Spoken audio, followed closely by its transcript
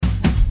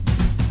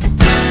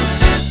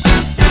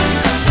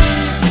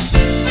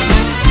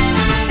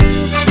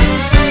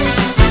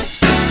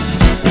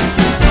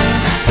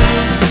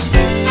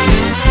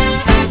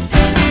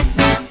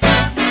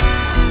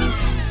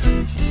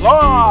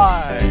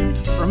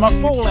from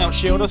a fallout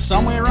shelter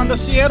somewhere under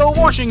Seattle,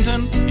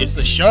 Washington, it's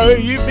the show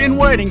you've been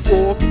waiting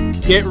for.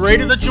 Get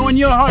ready to join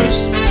your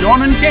hosts,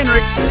 John and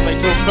Kenrick, as they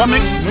talk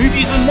comics,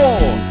 movies, and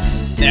more.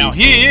 Now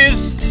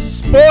here's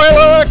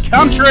Spoiler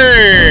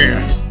Country!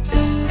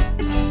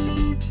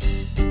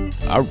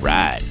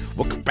 Alright,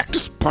 welcome back to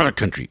Spoiler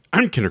Country.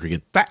 I'm Kenrick,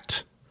 and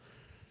that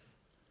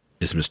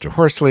is Mr.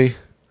 Horsley.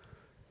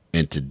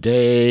 And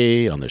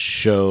today on the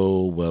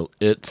show, well,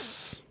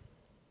 it's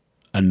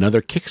another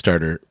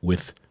Kickstarter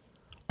with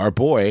our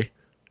boy,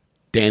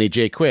 Danny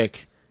J.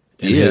 Quick,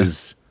 and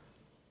his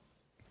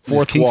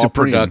Fourth Wall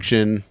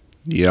production.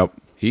 Yep.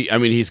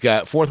 He's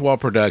got Fourth Wall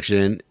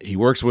production. He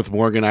works with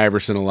Morgan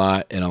Iverson a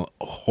lot and a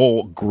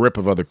whole grip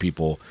of other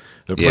people.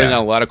 They're putting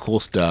out a lot of cool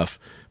stuff,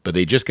 but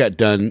they just got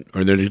done,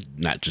 or they're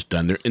not just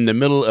done. They're in the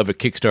middle of a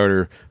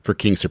Kickstarter for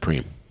King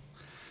Supreme.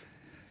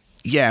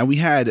 Yeah, we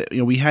had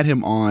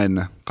him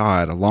on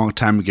a long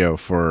time ago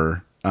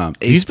for Ace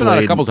He's been Blade.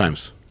 on a couple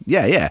times.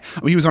 Yeah.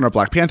 He was on our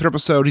Black Panther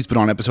episode. He's been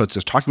on episodes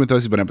just talking with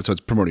us. He's been on episodes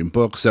promoting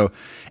books. So,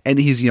 and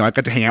he's I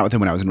got to hang out with him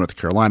when I was in North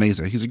Carolina. He's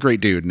a great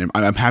dude, and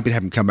I'm happy to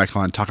have him come back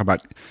on and talk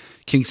about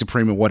King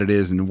Supreme and what it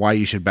is and why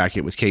you should back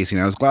it with Casey.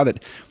 And I was glad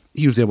that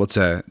he was able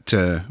to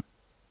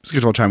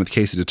schedule time with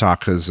Casey to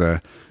talk because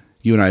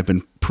you and I have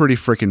been pretty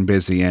freaking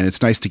busy, and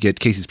it's nice to get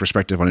Casey's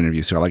perspective on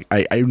interviews. So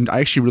I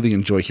actually really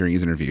enjoy hearing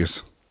his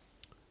interviews.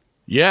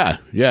 Yeah.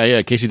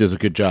 Casey does a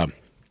good job.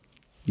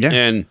 Yeah,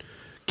 and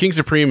King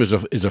Supreme is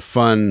a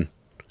fun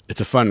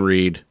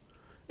read.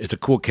 It's a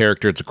cool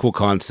character. It's a cool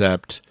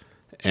concept.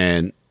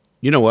 And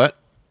you know what?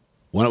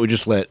 Why don't we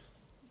just let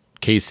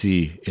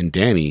Casey and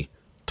Danny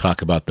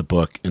talk about the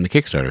book and the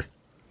Kickstarter?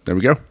 There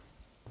we go.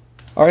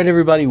 All right,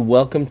 everybody.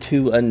 Welcome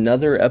to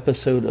another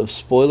episode of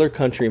Spoiler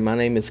Country. My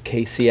name is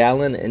Casey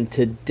Allen, and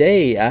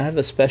today I have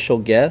a special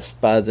guest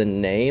by the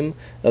name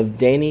of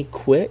Danny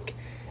Quick.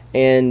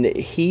 And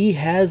he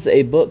has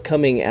a book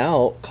coming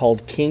out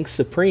called King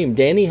Supreme.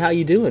 Danny, how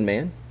you doing,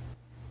 man?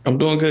 I'm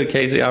doing good,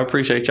 Casey. I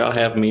appreciate y'all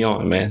having me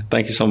on, man.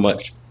 Thank you so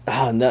much.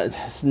 No,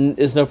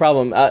 it's no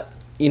problem.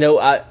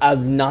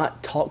 I've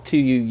not talked to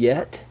you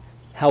yet.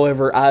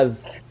 However,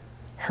 I've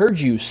heard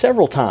you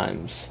several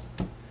times.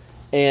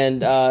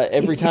 And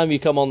every time you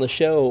come on the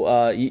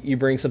show, you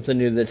bring something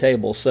new to the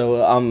table.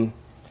 So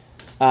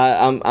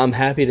I'm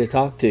happy to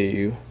talk to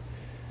you.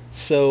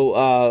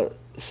 So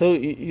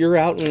you're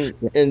out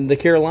in the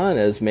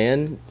Carolinas,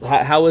 man.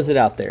 How is it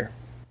out there?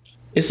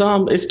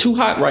 It's too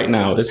hot right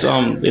now.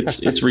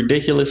 It's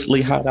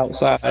ridiculously hot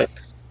outside,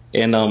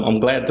 and I'm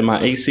glad that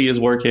my AC is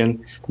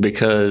working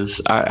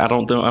because I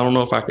don't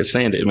know if I could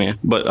stand it, man.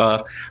 But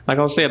like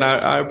I said,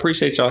 I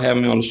appreciate y'all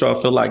having me on the show. I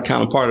feel like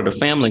kind of part of the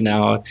family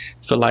now. I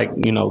feel like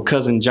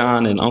cousin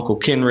John and Uncle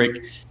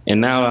Kenrick,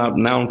 and now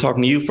I'm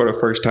talking to you for the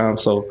first time.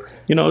 So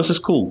this is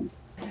cool.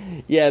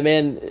 Yeah,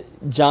 man,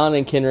 John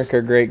and Kenrick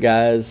are great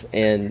guys,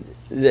 and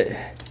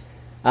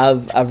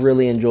I've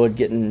really enjoyed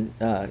getting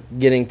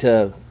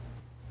to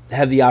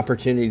have the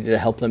opportunity to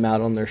help them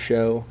out on their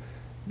show.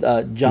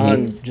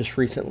 John just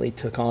recently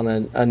took on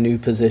a new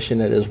position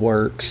at his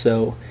work,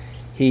 so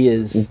he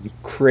is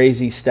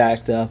crazy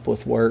stacked up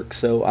with work.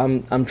 So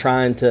I'm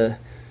trying to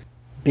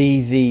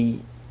be the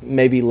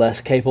maybe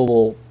less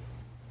capable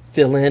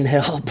fill-in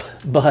help,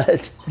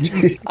 but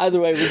either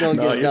way, we're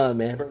gonna get it done,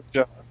 man.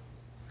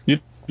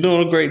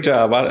 Doing a great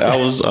job. I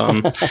was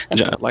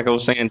like I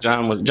was saying,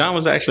 John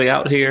was actually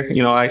out here.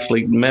 I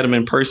actually met him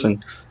in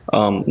person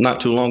not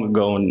too long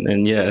ago,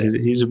 and yeah,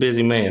 he's a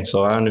busy man,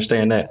 so I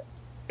understand that.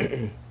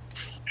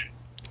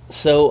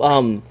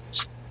 So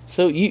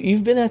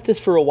you've been at this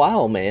for a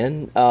while,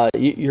 man.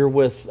 You're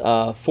with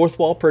Fourth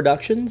Wall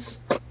Productions.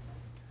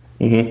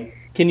 Mm-hmm.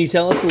 Can you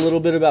tell us a little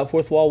bit about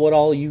Fourth Wall? What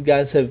all you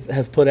guys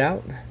have put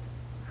out?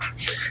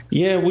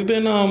 Yeah, we've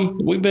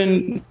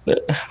been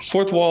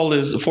Fourth Wall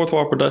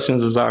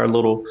Productions is our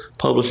little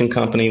publishing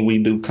company. We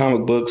do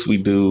comic books, we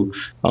do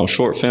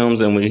short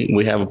films, and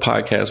we have a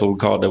podcast we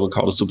call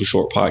the Super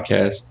Short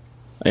Podcast.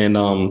 And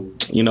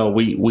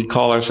we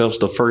call ourselves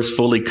the first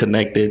fully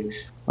connected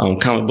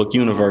comic book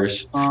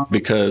universe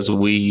because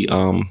we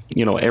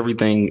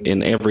everything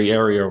in every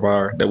area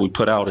of that we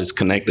put out is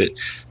connected.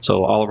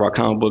 So all of our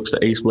comic books,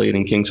 the Ace Blade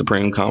and King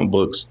Supreme comic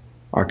books,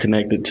 are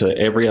connected to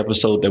every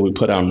episode that we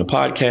put out in the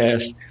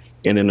podcast,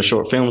 and then the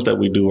short films that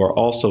we do are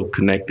also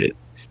connected.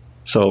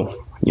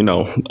 So,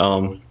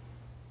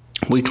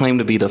 we claim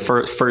to be the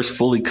first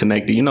fully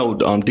connected.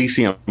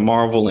 DC and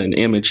Marvel and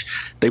Image,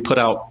 they put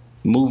out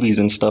movies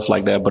and stuff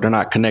like that, but they're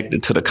not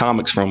connected to the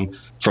comics from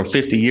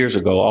 50 years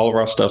ago. All of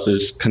our stuff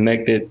is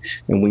connected,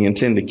 and we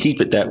intend to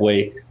keep it that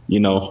way,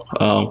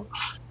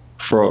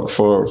 for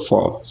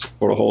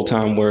the whole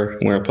time we're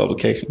in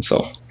publication.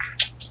 So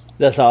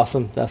that's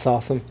awesome.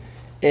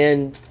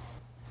 And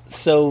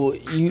so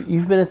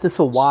you've been at this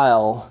a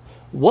while.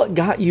 What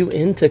got you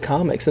into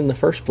comics in the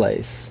first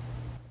place?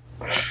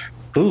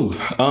 Well,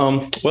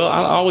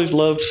 I always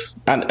loved.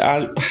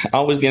 I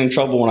always get in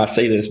trouble when I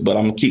say this, but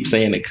I'm gonna keep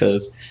saying it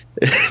because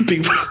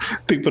people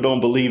people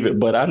don't believe it.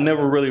 But I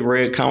never really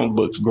read comic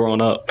books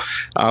growing up.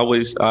 I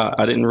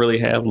didn't really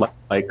have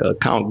like a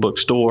comic book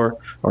store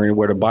or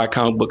anywhere to buy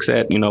comic books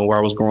at. Where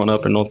I was growing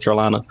up in North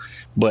Carolina.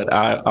 But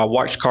I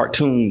watched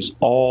cartoons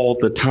all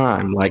the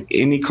time. Like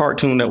any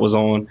cartoon that was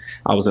on,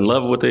 I was in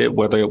love with it.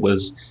 Whether it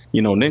was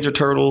Ninja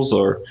Turtles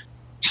or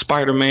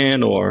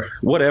Spider-Man or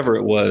whatever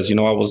it was,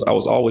 I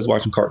was always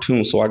watching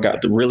cartoons, so I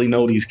got to really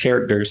know these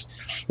characters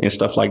and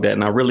stuff like that,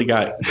 and I really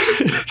got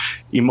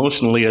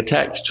emotionally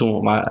attached to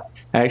them. I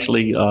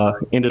actually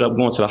ended up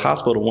going to the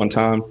hospital one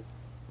time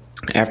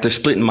after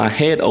splitting my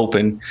head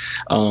open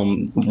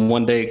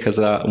one day because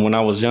when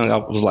I was young, I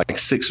was like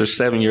 6 or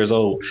 7 years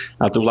old.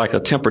 I threw like a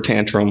temper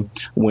tantrum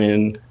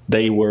when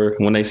they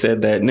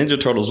said that Ninja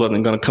Turtles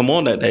wasn't going to come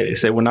on that day. They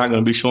said we're not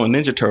going to be showing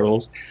Ninja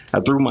Turtles.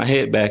 I threw my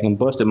head back and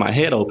busted my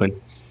head open.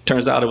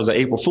 Turns out it was an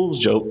April Fool's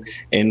joke,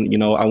 and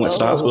I went to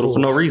the hospital for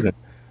no reason.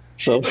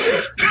 So,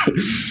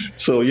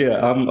 yeah,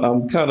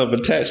 I'm kind of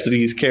attached to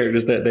these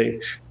characters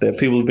that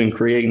people have been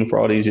creating for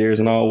all these years,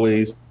 and I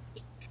always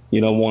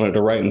wanted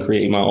to write and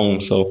create my own.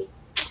 So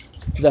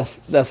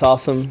that's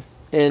awesome.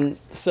 And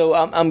so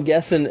I'm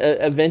guessing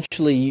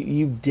eventually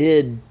you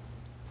did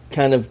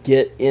kind of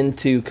get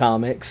into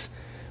comics.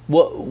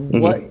 What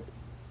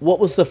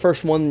was the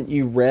first one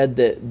you read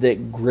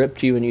that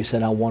gripped you and you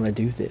said, I want to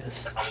do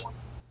this?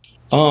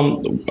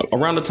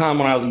 Around the time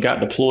when I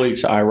got deployed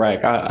to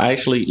Iraq, I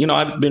actually,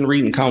 I've been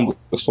reading comic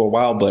books for a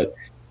while, but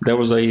there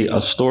was a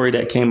story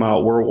that came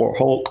out, World War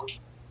Hulk.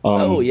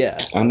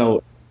 I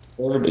know.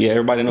 Yeah,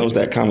 everybody knows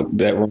that comic,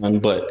 that run,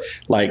 but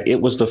like it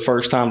was the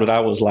first time that I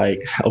was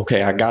like,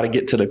 okay, I got to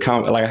get to the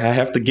comic. Like I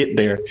have to get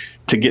there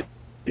to get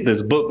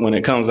this book when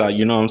it comes out.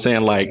 You know what I'm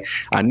saying? Like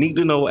I need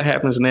to know what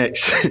happens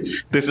next.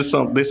 This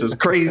is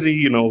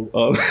crazy.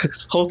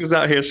 Hulk is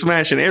out here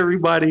smashing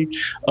everybody.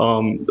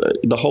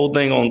 The whole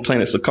thing on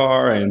Planet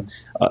Sakaar, and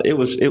it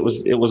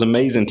was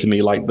amazing to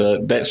me. Like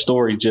that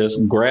story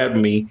just grabbed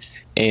me.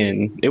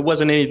 And it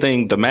wasn't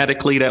anything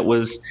thematically that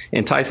was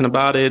enticing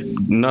about it,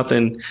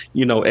 nothing,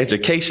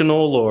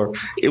 educational, or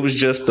it was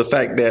just the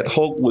fact that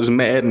Hulk was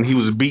mad and he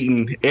was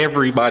beating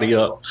everybody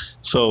up.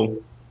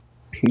 So,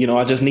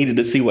 I just needed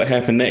to see what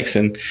happened next.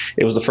 And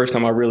it was the first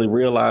time I really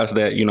realized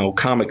that,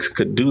 comics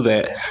could do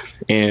that.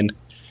 And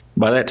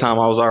by that time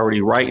I was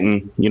already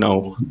writing,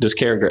 this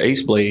character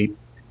Ace Blade.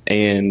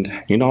 And,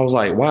 I was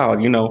like, wow,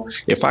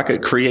 if I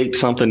could create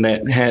something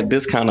that had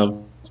this kind of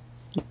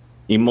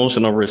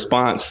emotional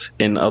response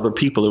in other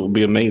people, it would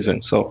be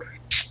amazing. So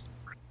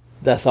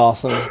that's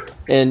awesome.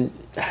 And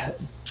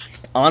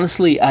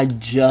honestly, I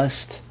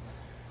just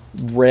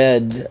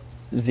read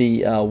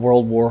the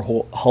World War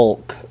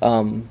Hulk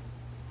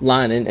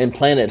line and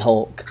Planet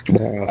Hulk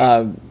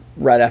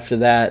right after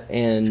that,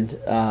 and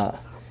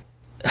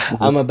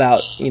I'm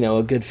about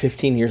a good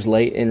 15 years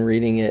late in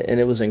reading it, and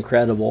it was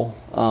incredible.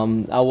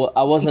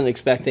 I wasn't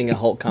expecting a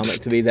Hulk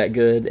comic to be that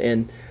good,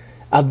 and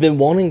I've been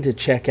wanting to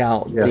check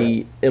out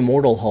the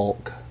Immortal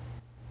Hulk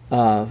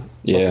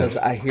because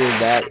I hear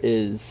that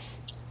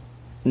is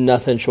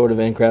nothing short of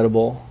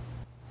incredible.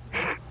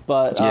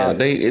 But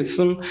it's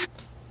some.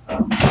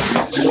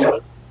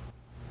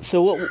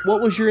 So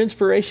what was your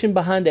inspiration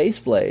behind Ace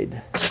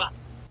Blade?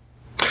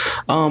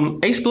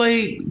 Ace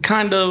Blade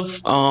kind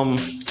of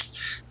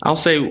I'll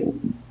say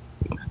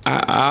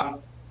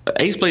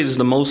Ace Blade is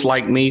the most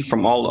like me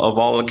from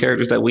all the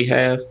characters that we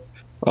have.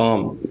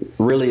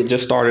 Really, it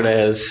just started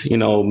as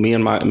me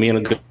and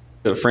a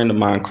good friend of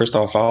mine,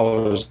 Christoph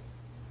Holler, is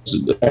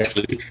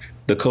actually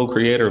the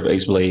co-creator of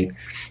Ace Blade.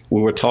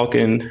 We were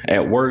talking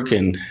at work,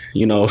 and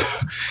we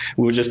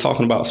were just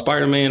talking about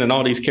Spider-Man and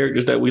all these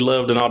characters that we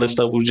loved and all this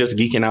stuff. We were just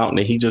geeking out, and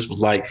he just was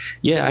like,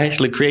 "Yeah, I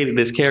actually created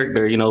this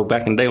character,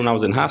 back in the day when I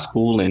was in high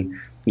school, and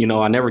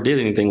I never did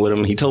anything with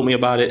him." He told me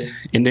about it,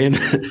 and then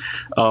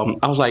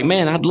I was like,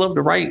 "Man, I'd love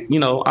to write. I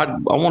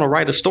want to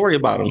write a story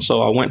about him."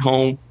 So I went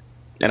home.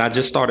 And I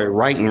just started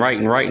writing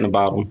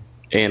about him,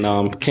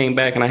 and came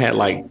back and I had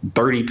like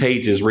 30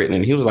 pages written.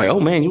 And he was like, "Oh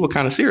man, you were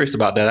kind of serious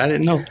about that. I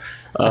didn't know."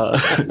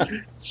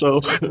 So,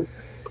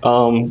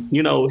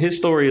 his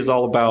story is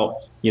all about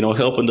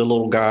helping the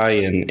little guy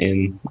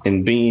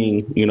and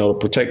being a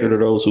protector to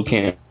those who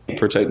can't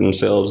protect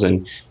themselves,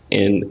 and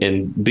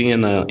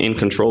being in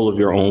control of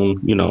your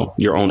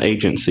own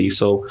agency.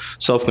 So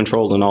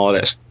self-control and all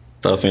of that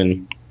stuff,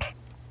 and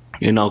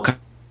kind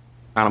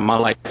of my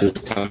life is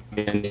kind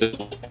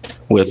of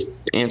with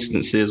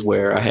instances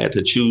where I had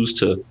to choose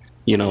to,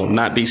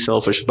 not be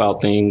selfish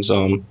about things.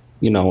 And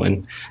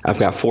I've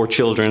got 4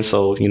 children,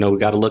 so we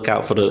got to look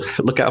out for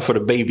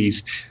the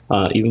babies.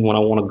 Even when I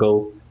want to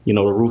go,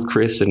 to Ruth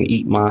Chris and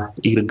eat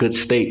a good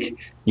steak,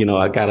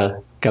 I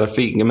gotta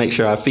feed and make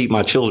sure I feed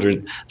my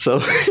children.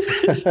 So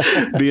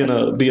being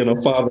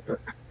a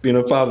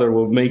father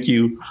will make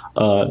you,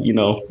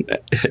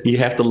 you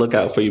have to look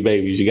out for your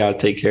babies. You got to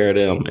take care of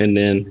them. And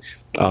then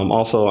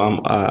also,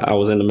 I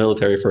was in the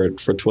military for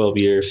 12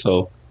 years.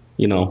 So,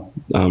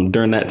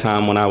 during that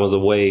time when I was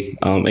away,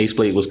 Ace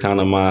Blade was kind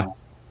of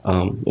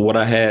what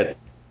I had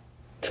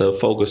to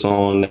focus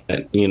on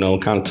that,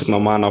 kind of took my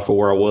mind off of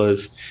where I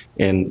was.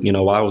 And,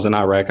 while I was in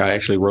Iraq, I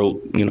actually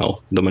wrote,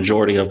 the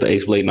majority of the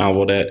Ace Blade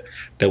novel that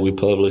we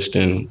published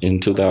in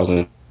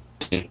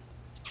 2010.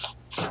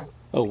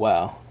 Oh,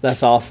 wow.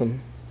 That's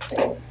awesome.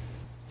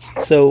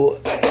 So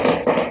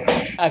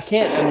I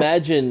can't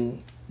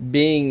imagine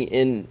being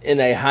in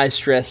a high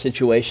stress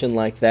situation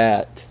like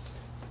that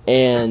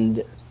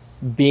and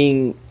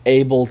being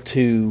able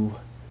to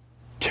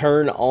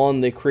turn on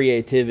the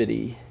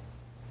creativity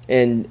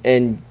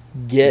and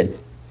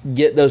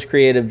get those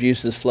creative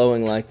juices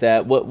flowing like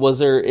that. What was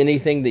there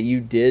anything that you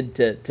did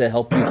to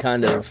help you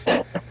kind of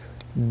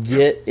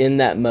get in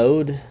that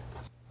mode?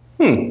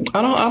 I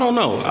don't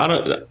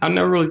know. I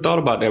never really thought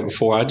about that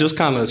before. I just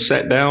kind of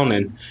sat down,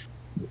 and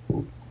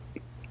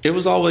it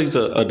was always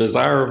a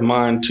desire of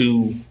mine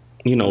to,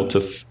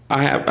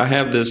 I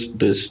have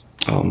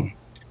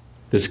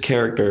this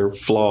character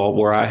flaw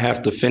where I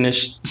have to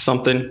finish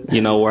something,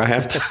 where I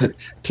have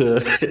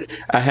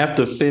I have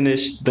to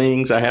finish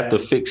things. I have to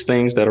fix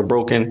things that are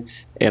broken.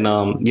 And,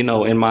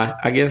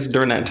 I guess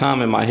during that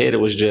time in my head, it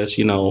was just,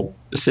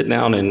 sit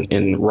down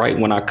and write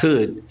when I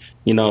could,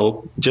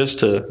 just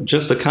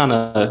to kind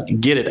of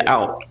get it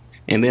out.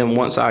 And then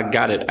once I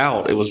got it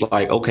out, it was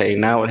like, okay,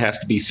 now it has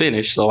to be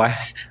finished. So I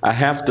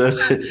have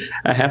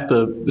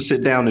to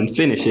sit down and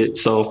finish it.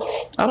 So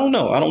I don't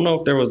know. I don't know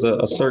if there was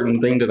a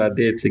certain thing that I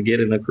did to get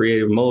in a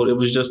creative mode. It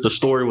was just the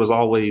story was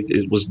always,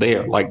 it was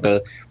there. Like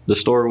the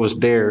story was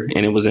there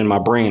and it was in my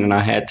brain, and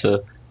I had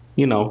to,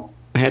 I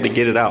had to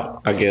get it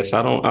out, I guess.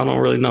 I don't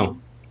really know.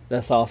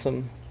 That's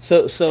awesome.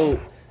 So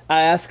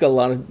I ask a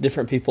lot of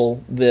different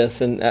people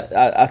this, and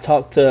I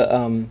talked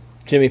to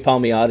Jimmy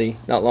Palmiotti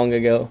not long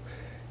ago.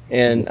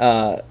 And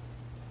I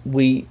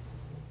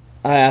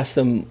asked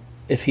him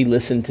if he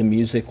listened to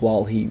music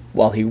while he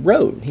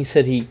wrote. He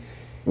said he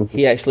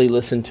actually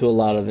listened to a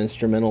lot of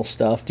instrumental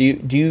stuff. Do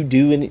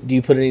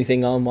you put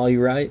anything on while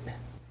you write?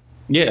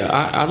 Yeah,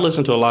 I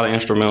listen to a lot of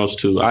instrumentals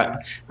too.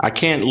 I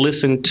can't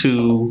listen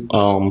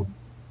to.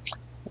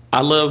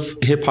 I love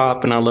hip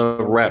hop and I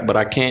love rap, but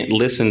I can't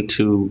listen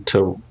to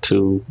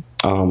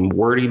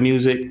wordy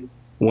music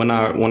when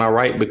I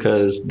write,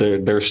 because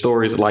their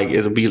stories, like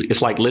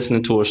it's like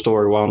listening to a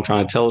story while I'm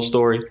trying to tell a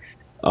story.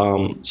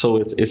 So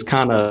it's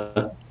kind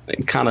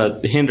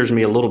of hinders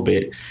me a little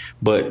bit.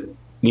 But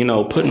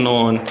putting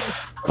on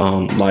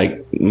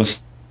like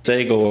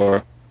Masego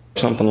or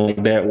something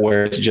like that,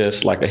 where it's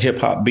just like a hip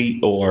hop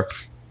beat, or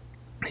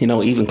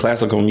even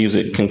classical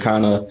music can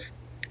kind of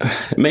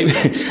maybe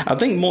I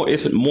think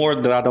it's more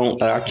that I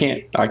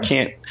can't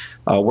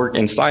work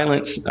in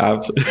silence.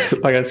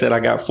 Like I said,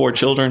 I got 4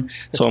 children,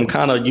 so I'm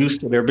kind of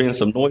used to there being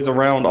some noise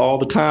around all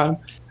the time.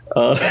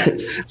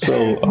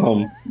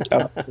 So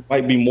it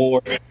might be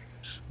more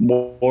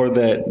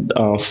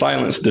that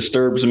silence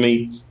disturbs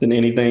me than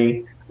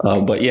anything.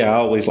 But yeah, I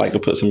always like to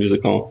put some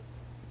music on.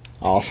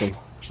 Awesome.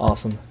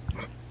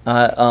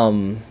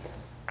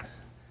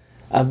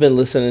 I've been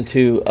listening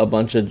to a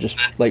bunch of just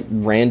like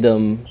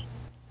random,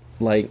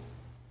 like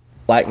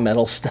black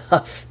metal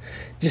stuff,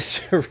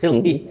 just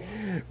really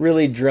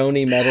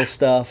drony metal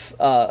stuff.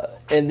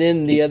 And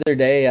then the other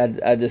day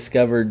I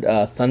discovered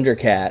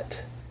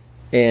Thundercat,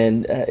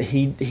 and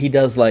he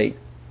does like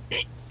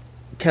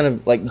kind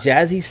of like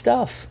jazzy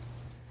stuff.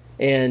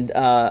 And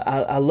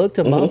I looked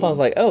him up. I was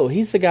like, oh,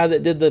 he's the guy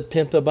that did the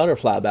Pimp a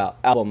Butterfly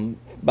album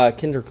by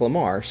Kendrick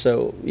Lamar.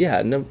 So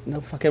yeah, no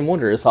fucking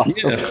wonder it's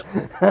awesome. Yeah.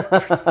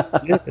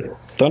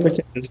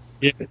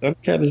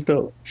 Thundercat is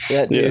dope.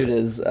 That dude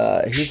is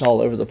he's all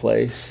over the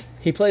place.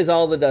 He plays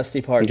all the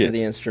dusty parts of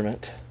the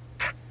instrument.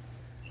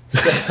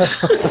 So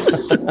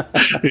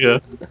Yeah.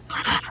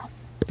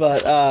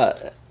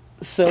 But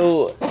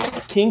so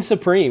King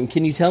Supreme,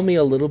 can you tell me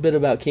a little bit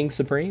about King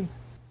Supreme?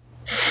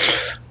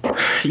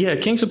 Yeah,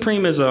 King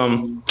Supreme is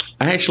I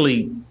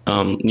actually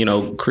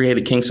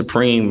created King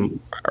Supreme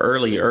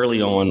early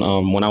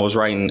on when I was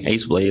writing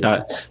Ace Blade.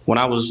 When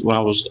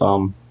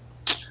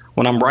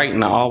I'm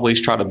writing, I always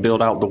try to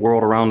build out the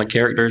world around the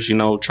characters,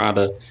 try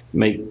to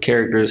make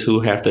characters who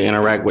have to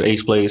interact with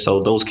Ace Blade.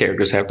 So those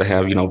characters have to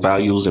have,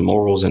 values and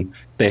morals, and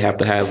they have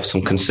to have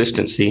some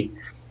consistency.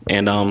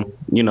 And, I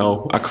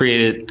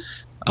created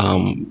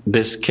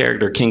this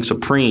character, King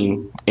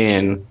Supreme,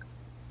 and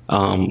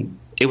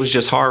it was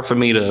just hard for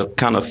me to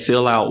kind of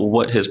fill out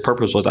what his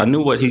purpose was. I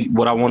knew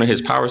what I wanted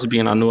his powers to be,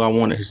 and I knew I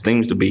wanted his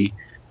themes to be,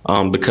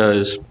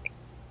 because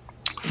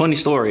funny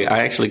story,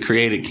 I actually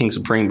created King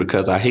Supreme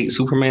because I hate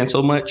Superman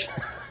so much.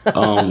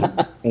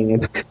 Don't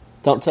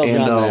tell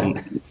John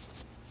that.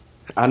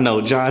 I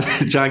know John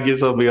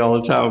gets on me all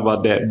the time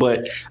about that,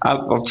 but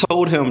I've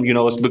told him,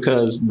 it's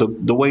because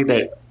the way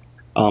that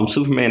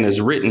Superman is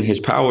written,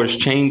 his powers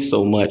change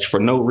so much for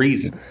no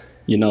reason.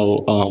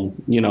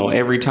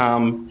 Every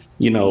time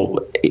he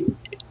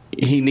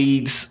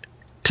needs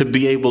to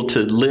be able to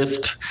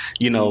lift,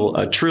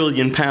 1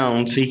 trillion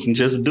pounds, he can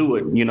just do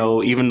it,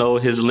 even though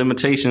his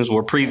limitations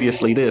were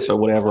previously this or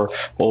whatever.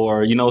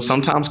 Or,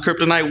 sometimes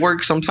kryptonite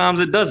works,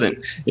 sometimes it doesn't.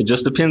 It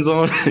just depends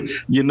on,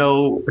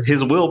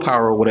 his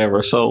willpower or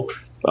whatever. So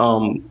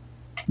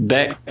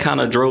that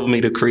kind of drove me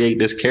to create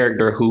this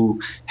character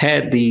who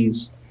had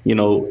these,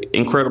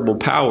 incredible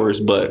powers,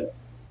 but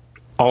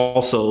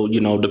also,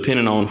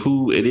 depending on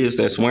who it is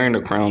that's wearing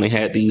the crown, they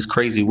had these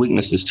crazy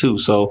weaknesses too.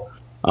 So,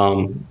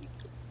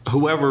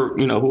 whoever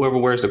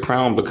wears the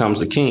crown becomes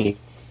the king,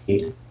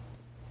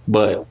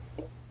 but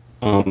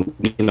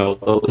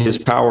his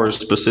powers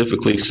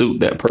specifically suit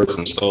that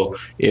person. So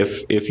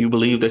if you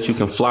believe that you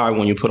can fly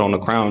when you put on the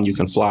crown, you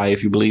can fly.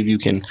 If you believe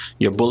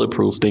you're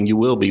bulletproof, then you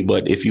will be.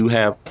 But if you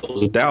have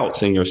those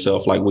doubts in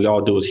yourself, like we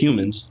all do as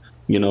humans,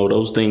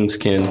 those things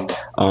can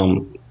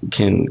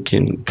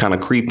kind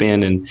of creep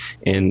in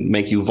and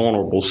make you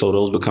vulnerable. So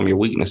those become your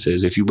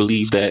weaknesses. If you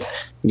believe that,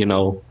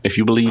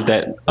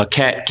 a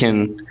cat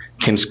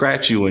can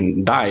scratch you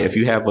and die, if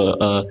you have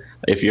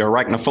if you're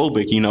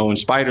arachnophobic, and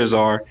spiders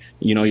are,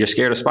 you're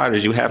scared of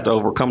spiders, you have to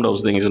overcome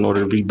those things in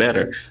order to be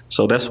better.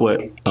 So that's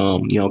what,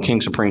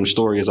 King Supreme's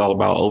story is all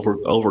about,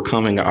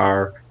 overcoming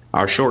our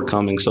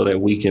shortcomings so that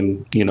we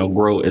can,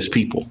 grow as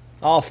people.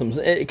 Awesome.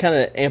 It kind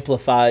of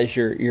amplifies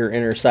your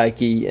inner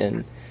psyche,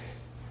 and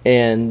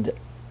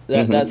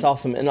that's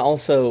awesome. And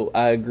also,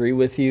 I agree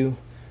with you.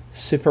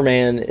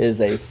 Superman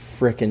is a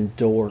frickin'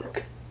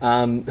 dork.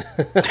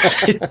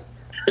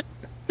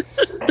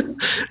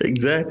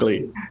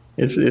 Exactly.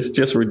 It's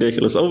just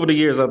ridiculous. Over the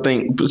years, I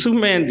think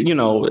Superman,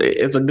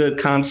 it's a good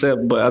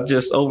concept, but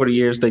over the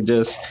years, they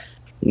just,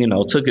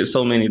 took it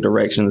so many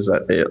directions. I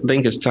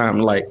think it's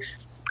time,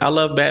 I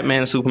love Batman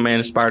and Superman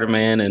and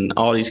Spider-Man and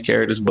all these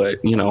characters, but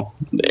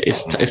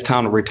it's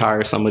time to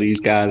retire some of these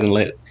guys and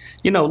let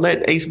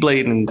Ace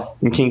Blade and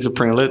King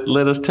Supreme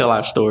let us tell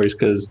our stories,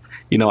 because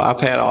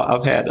I've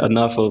had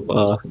enough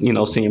of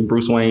seeing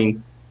Bruce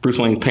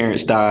Wayne's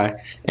parents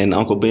die and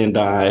Uncle Ben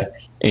die,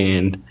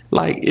 and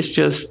it's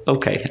just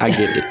okay. I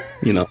get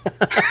it,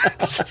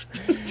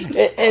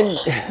 and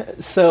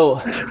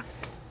so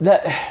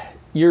that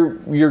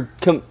you're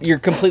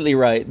completely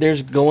right.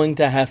 There's going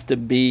to have to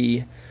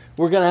be.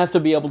 We're going to have to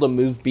be able to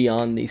move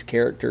beyond these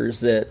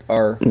characters that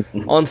are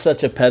on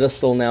such a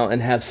pedestal now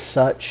and have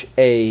such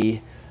a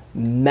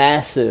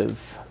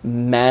massive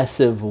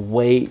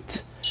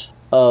weight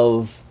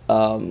of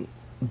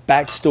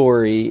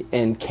backstory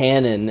and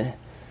canon.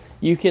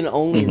 You can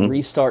only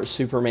restart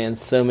Superman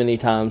so many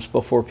times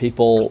before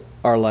people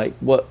are like,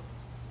 what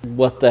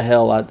the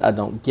hell? I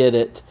don't get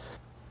it.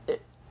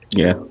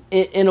 Yeah.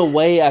 In a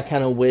way, I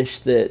kind of wish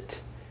that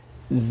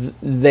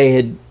they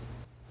had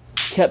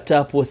kept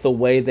up with the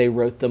way they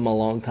wrote them a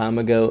long time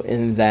ago,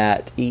 in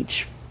that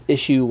each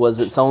issue was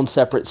its own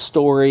separate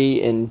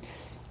story and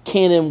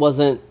canon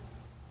wasn't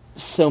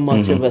so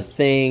much of a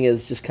thing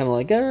as just kind of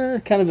like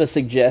kind of a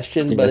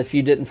suggestion. Yeah. But if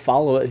you didn't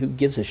follow it, who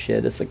gives a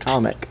shit? It's a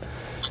comic.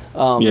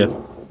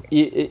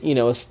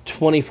 It's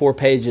 24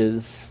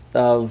 pages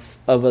of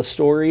a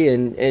story,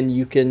 and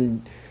you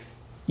can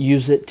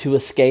use it to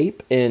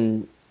escape,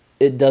 and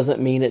it doesn't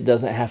mean it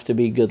doesn't have to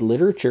be good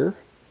literature.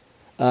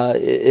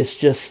 It's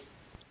just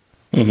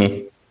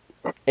its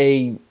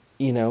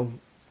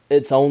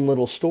own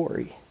little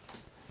story.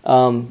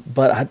 But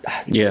who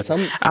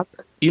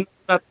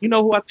I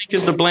think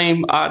is to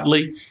blame,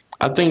 oddly?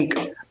 I think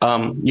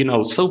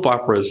soap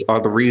operas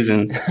are the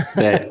reason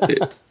that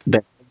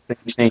that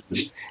things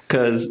changed,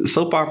 because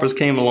soap operas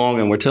came along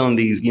and were telling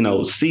these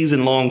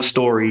season long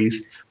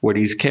stories where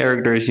these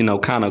characters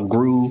kind of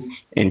grew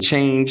and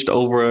changed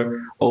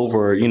over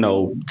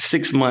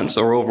 6 months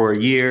or over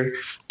a year,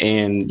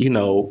 and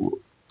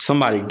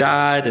somebody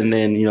died, and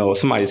then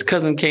somebody's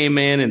cousin came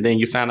in, and then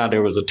you found out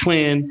there was a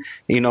twin.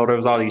 There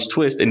was all these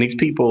twists, and these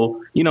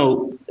people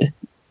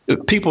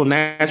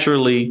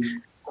naturally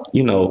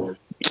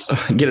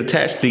get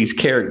attached to these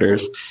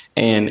characters,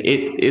 and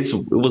it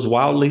was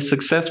wildly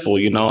successful.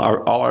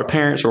 All our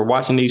parents were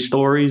watching these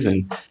stories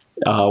and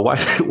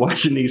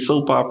watching these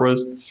soap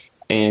operas,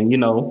 and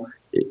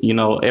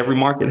every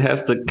market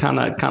has to kind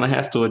of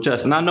has to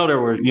adjust. And I know there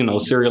were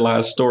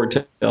serialized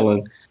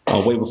storytelling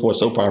way before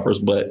soap operas,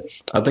 but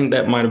I think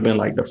that might have been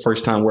the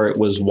first time where it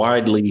was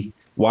widely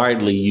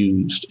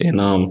used.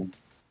 And I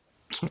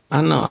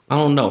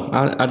don't know.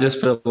 I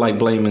just feel like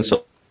blaming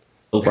soap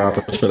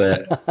operas for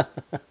that.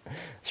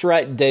 That's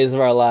right. Days of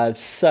Our Lives.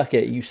 Suck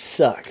it. You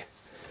suck.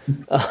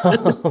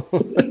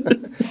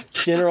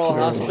 General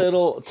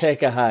Hospital.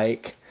 Take a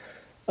hike.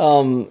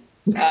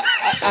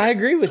 I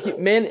agree with you,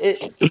 man.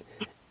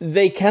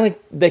 They kind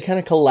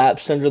of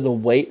collapsed under the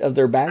weight of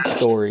their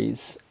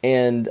backstories,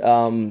 and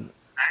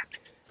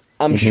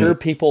I'm sure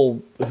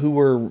people who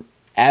were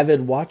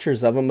avid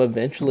watchers of them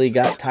eventually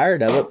got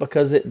tired of it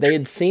because they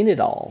had seen it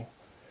all,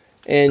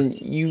 and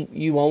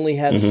you only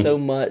have so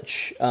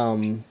much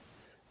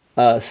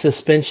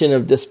suspension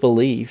of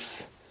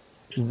disbelief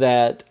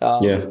that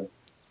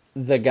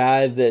the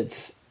guy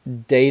that's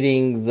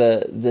dating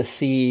the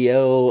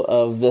CEO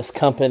of this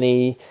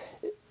company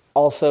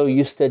also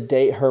used to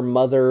date her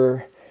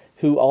mother,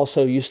 who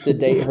also used to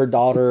date her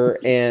daughter,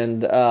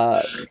 and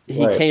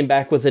he came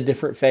back with a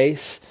different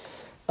face.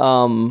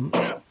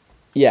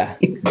 Yeah.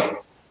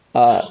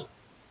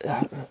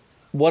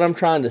 What I'm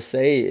trying to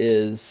say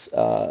is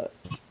I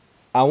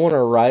want to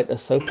write a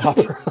soap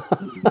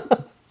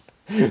opera.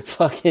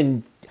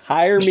 Fucking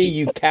hire me,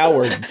 you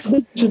cowards.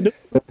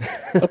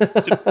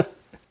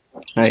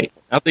 Hey,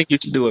 I think you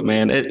should do it,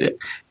 man.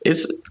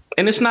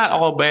 It's not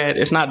all bad.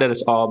 It's not that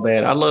it's all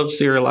bad. I love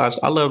serialized.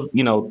 I love,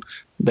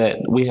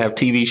 that we have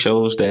TV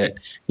shows that,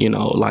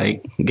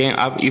 like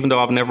even though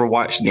I've never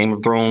watched Game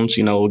of Thrones,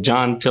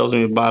 John tells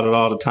me about it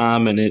all the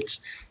time, and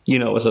it's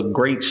a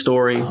great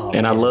story.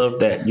 And I love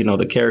that,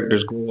 the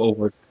characters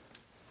grow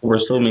over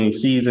so many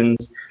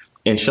seasons.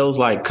 And shows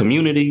like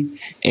Community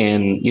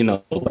and,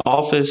 The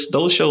Office,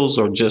 those shows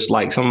are just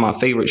like some of my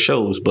favorite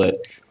shows.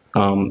 But,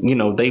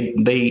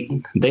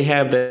 they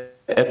have that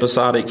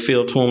episodic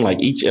feel to them. Like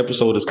each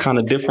episode is kind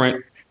of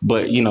different,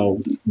 but,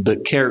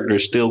 the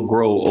characters still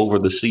grow over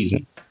the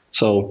season.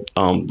 So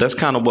that's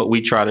kind of what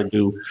we try to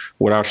do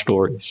with our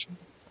stories.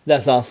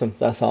 That's awesome.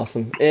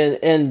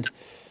 And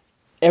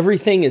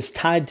everything is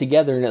tied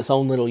together in its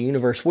own little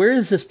universe. Where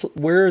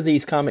are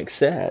these comics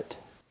set?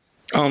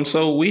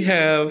 So we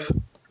have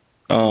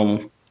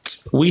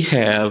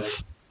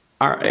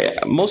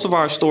most of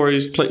our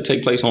stories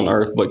take place on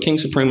Earth, but King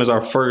Supreme is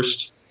our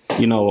first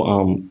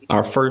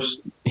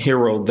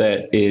hero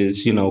that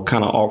is,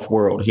 kind of off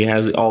world. He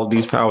has all of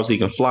these powers. He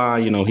can fly,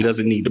 he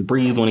doesn't need to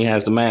breathe when he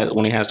has the mask,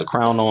 when he has the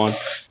crown on,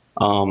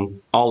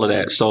 all of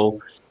that.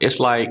 So it's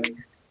like,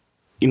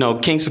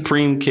 King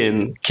Supreme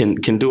can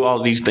do all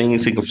of these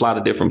things. He can fly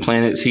to different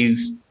planets.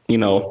 He's,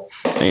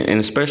 and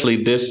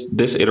especially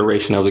this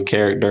iteration of the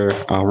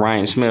character,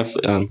 Ryan Smith,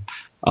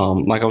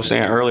 like I was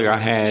saying earlier, I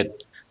had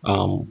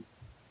a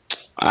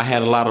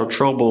lot of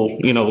trouble,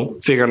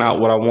 figuring out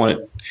what I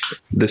wanted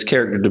this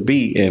character to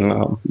be.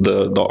 And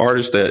the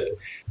artist that,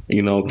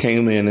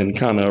 came in and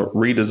kind of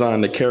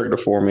redesigned the character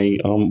for me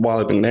while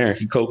I've been there,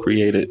 he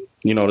co-created,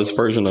 this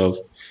version of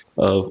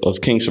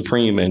King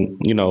Supreme. And,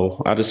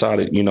 I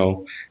decided,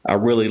 I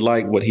really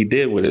like what he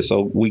did with it.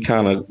 So we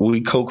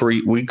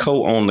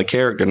co-own the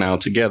character now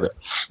together.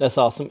 That's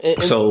awesome.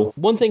 And so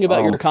one thing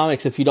about your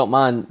comics, if you don't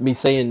mind me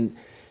saying,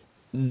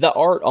 the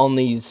art on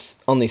these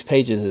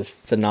pages is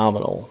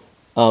phenomenal.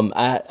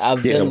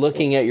 I've been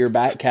looking at your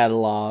back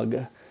catalog,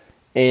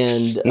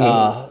 and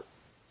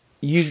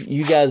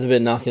you guys have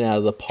been knocking it out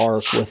of the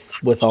park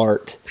with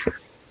art.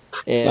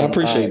 And I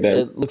appreciate that.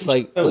 It looks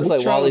like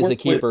Wally's a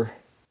keeper.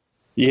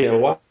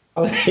 Yeah,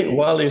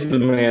 Wally's the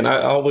man.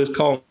 I always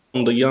call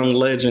him the young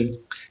legend,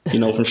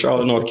 from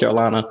Charlotte, North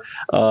Carolina.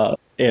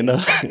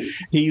 And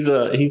he's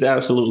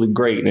absolutely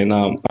great, and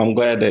I'm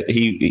glad that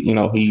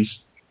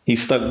he's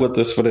stuck with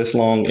us for this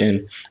long,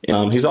 and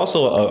he's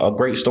also a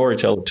great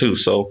storyteller too.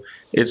 So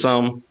it's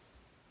I'm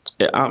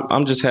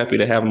just happy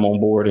to have him on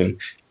board, and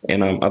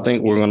I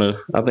think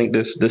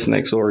this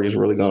next story is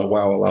really gonna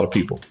wow a lot of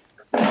people.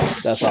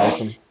 That's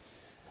awesome.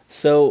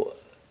 So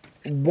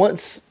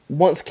once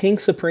King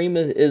Supreme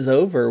is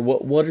over,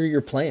 what are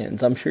your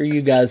plans? I'm sure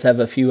you guys have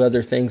a few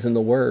other things in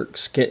the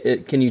works.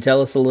 Can you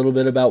tell us a little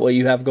bit about what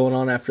you have going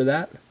on after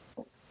that?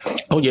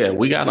 Oh yeah,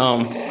 we got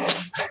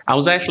I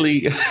was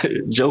actually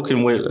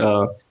joking with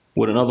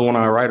another one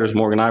of our writers,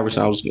 Morgan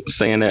Iverson. I was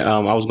saying that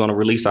I was going to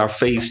release our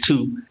phase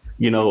 2,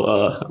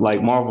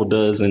 like Marvel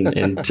does, and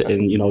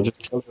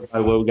just tell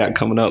everybody what we got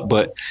coming up.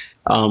 But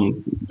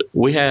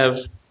we have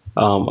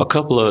a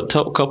couple of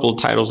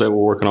titles that we're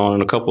working on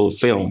and a couple of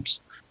films.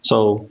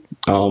 So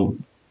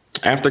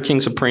after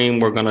King Supreme,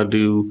 we're going to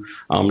do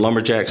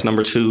Lumberjacks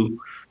 #2.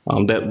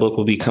 That book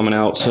will be coming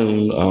out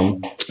soon.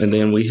 And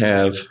then we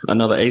have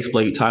another Ace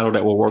Blade title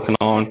that we're working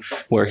on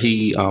where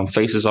he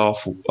faces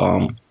off.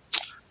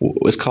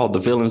 It's called the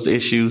Villains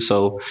issue.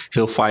 So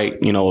he'll fight,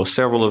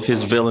 several of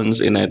his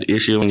villains in that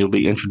issue, and you'll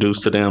be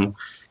introduced to them.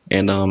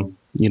 And,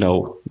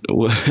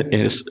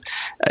 it's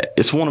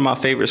one of my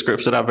favorite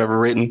scripts that I've ever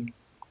written.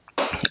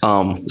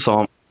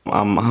 So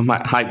I'm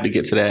hyped to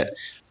get to that.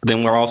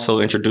 Then we're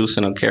also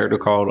introducing a character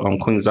called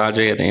Queen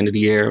Zaje at the end of the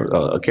year,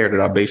 a character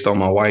that I based on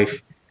my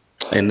wife.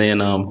 And then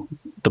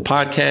the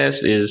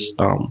podcast is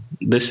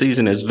this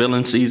season is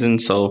villain season,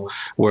 so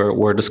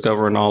we're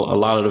discovering a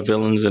lot of the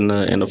villains in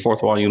the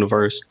Fourth Wall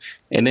universe.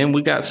 And then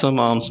we got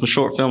some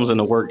short films in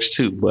the works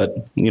too,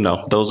 but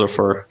those are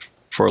for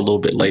a little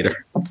bit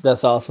later.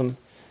 That's awesome.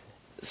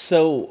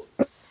 So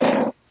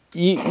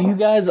you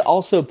guys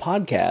also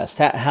podcast.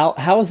 How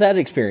has that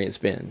experience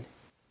been?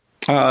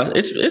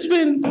 It's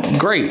been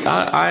great.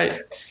 I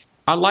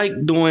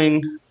like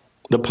doing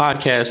the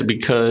podcast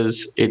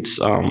because it's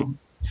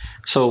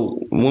so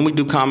when we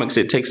do comics,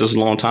 it takes us a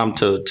long time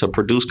to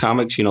produce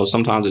comics.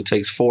 Sometimes it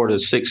takes 4 to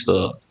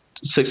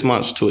 6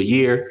 months to a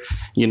year,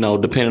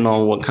 depending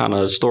on what kind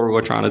of story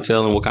we're trying to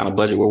tell and what kind of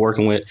budget we're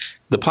working with.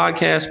 The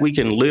podcast, we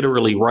can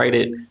literally write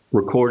it,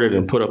 record it,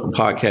 and put up a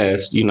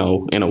podcast,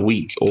 in a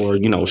week or,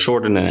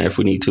 shorter than that if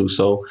we need to.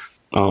 So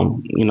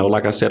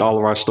like I said, all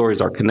of our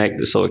stories are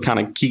connected. So it kind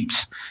of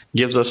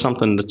gives us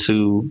something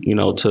to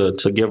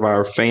give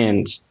our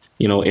fans,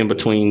 in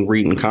between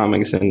reading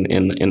comics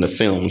and the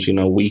films,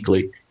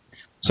 weekly,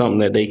 something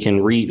that they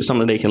can read,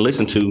 something they can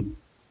listen to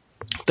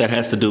that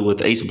has to do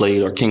with Ace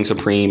Blade or King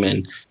Supreme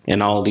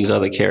and all these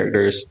other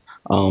characters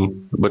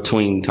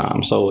between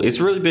time. So it's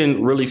really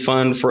been really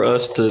fun for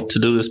us to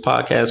do this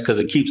podcast because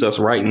it keeps us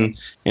writing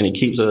and it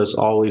keeps us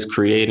always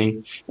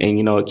creating, and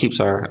it keeps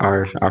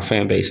our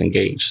fan base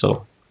engaged.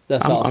 So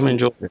that's awesome. I'm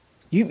enjoying it.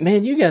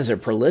 You guys are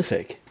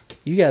prolific.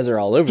 You guys are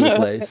all over the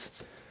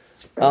place.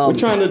 We're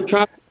trying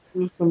to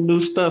do some new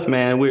stuff,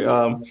 man.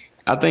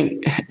 I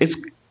think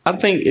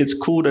it's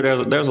cool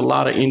that there's a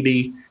lot of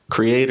indie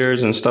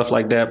creators and stuff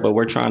like that, but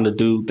we're trying to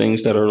do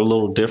things that are a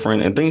little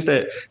different and things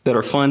that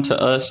are fun to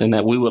us and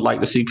that we would like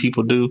to see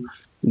people do,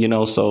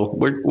 so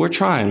we're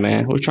trying,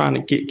 man. We're trying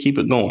to keep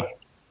it going.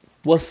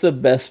 What's the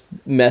best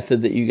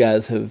method that you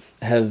guys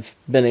have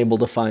been able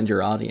to find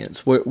your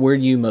audience? Where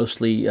do you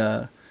mostly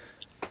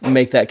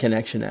make that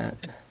connection at?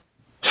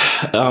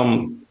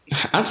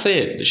 I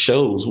said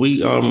shows. We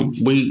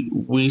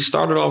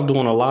started off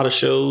doing a lot of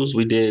shows.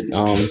 We did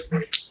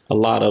a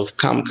lot of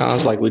Comic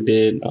Cons, like we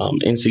did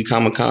NC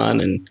Comic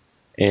Con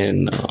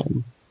and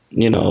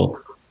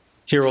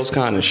Heroes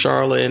Con in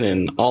Charlotte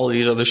and all of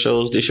these other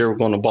shows. This year we're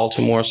going to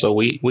Baltimore. So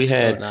we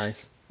had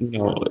nice.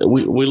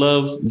 We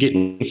love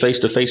getting face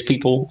to face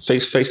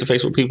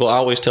with people. I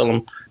always tell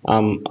them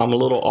I'm a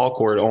little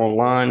awkward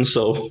online,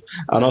 so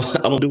I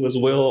don't do as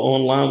well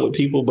online with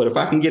people. But if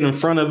I can get in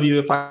front of you,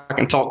 if I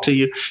can talk to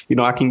you,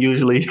 I can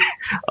usually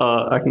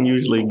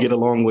get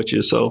along with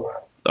you. So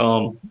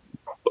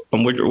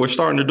we're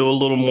starting to do a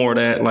little more of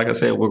that. Like I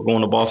said, we're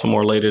going to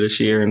Baltimore later this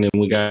year, and then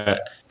we got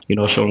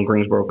a show in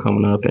Greensboro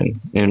coming up, and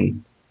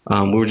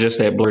we were just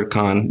at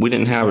BlurredCon. We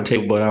didn't have a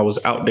table, but I was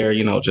out there,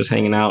 just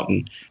hanging out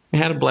and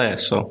had a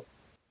blast. So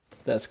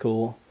that's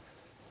cool.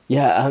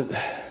 Yeah,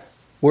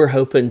 we're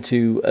hoping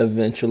to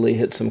eventually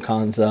hit some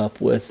cons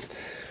up with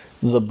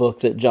the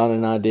book that John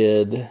and I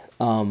did.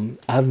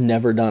 I've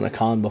never done a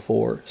con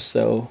before,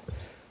 so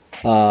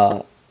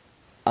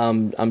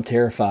I'm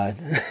terrified.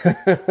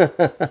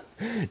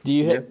 Do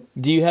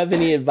you have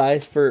any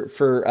advice for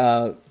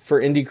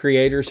indie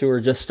creators who are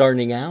just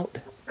starting out?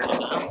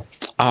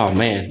 Oh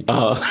man,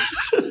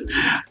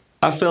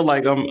 I feel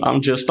like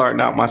I'm just starting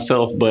out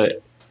myself,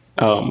 but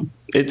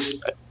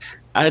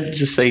I'd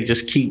just say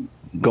just keep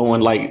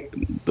going. Like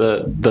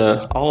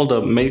the all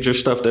the major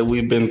stuff that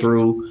we've been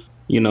through,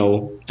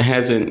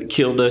 hasn't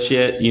killed us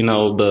yet.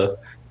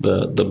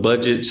 The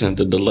budgets and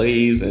the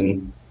delays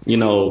and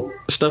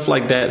stuff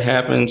like that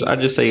happens. I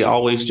just say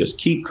always just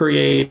keep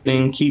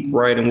creating, keep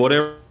writing,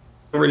 whatever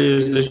it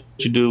is that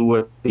you do,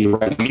 whether you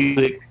write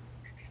music,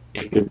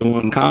 if you're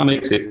doing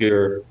comics, if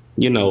you're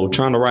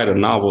trying to write a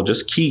novel,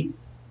 just keep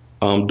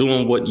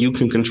doing what you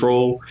can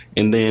control,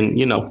 and then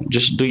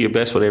just do your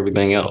best with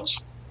everything else.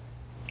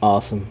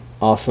 Awesome.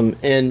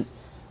 And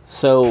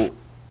so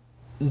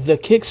the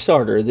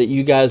Kickstarter that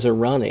you guys are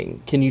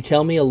running, can you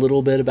tell me a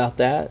little bit about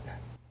that?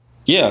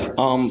 Yeah,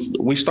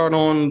 we start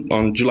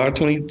on July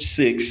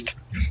 26th,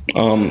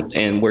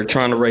 and we're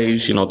trying to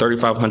raise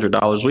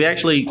 $3,500. We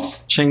actually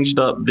changed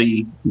up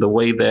the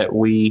way that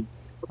we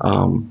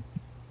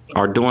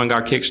are doing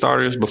our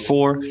Kickstarters.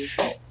 Before,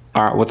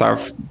 with our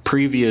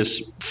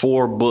previous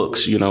 4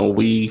 books,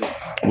 we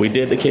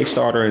did the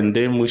Kickstarter and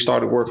then we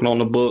started working on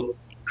the book.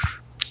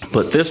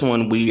 But this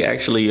one, we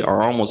actually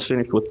are almost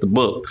finished with the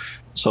book.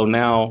 So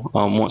now,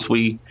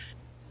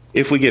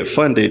 if we get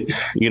funded,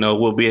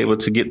 we'll be able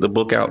to get the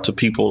book out to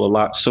people a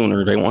lot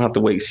sooner. They won't have to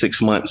wait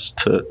 6 months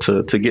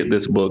to get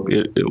this book.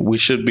 We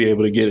should be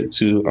able to get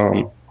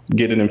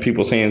it in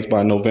people's hands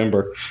by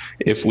November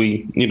if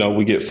we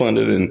get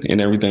funded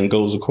and everything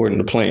goes according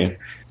to plan.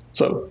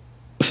 So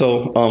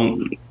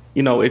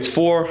it's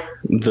for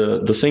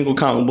the single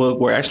comic book.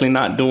 We're actually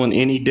not doing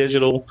any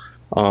digital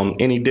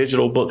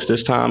books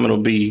this time. It'll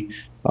be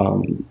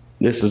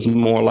this is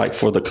more like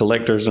for the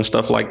collectors and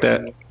stuff like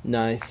that.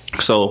 Nice.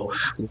 So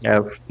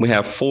we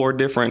have 4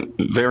 different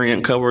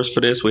variant covers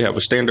for this. We have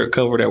a standard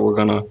cover that we're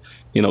gonna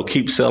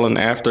keep selling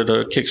after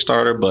the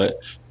Kickstarter, but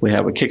we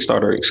have a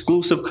Kickstarter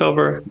exclusive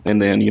cover,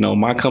 and then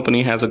my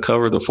company has a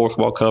cover, the Fourth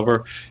Wall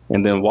cover,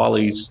 and then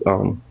Wally's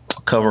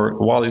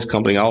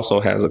company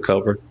also has a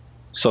cover.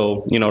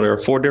 So there are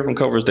 4 different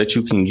covers that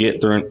you can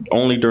get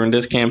during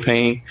this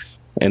campaign,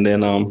 and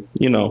then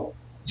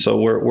so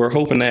we're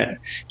hoping that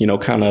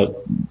kind of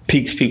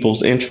piques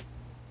people's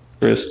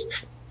interest.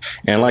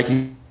 And like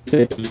you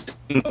said,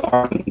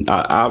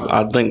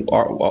 I think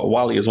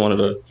Wally is one of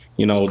the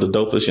the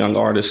dopest young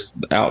artists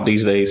out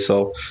these days.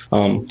 So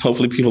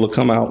hopefully people will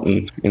come out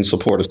and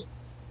support us.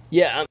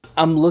 Yeah,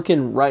 I'm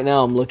looking right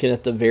now. I'm looking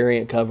at the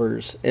variant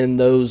covers, and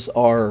those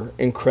are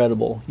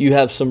incredible. You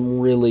have some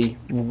really,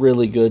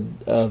 really good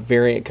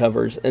variant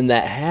covers, and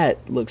that hat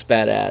looks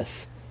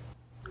badass.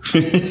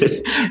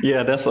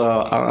 Yeah, that's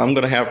I'm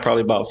gonna have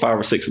probably about 5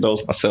 or 6 of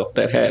those myself.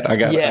 That hat, I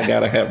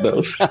gotta have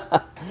those.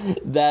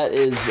 That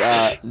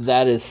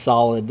is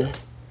solid.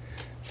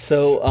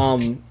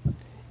 So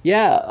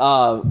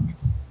Yeah,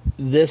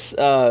 this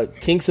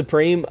King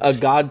Supreme, A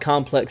God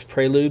Complex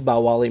Prelude by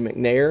Wally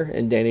McNair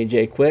and Danny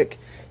J. Quick.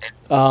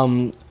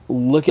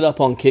 Look it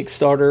up on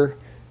Kickstarter.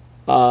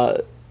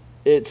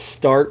 It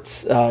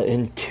starts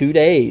in 2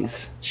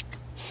 days,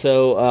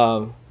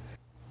 so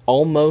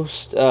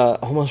almost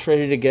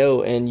ready to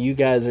go, and you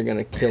guys are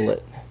gonna kill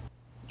it.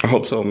 I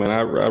hope so, man.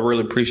 I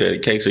really appreciate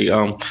it, Casey.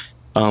 Before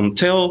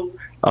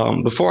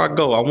I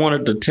go, I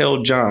wanted to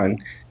tell John.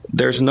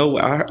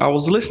 I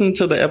was listening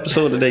to the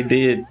episode that they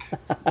did,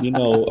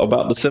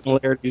 about the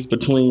similarities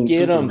between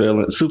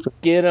supervillain and super.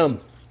 Get him.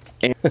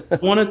 And I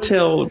want to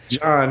tell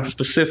John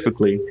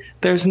specifically,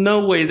 there's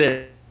no way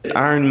that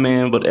Iron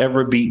Man would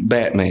ever beat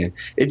Batman.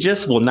 It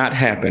just will not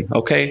happen,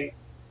 okay?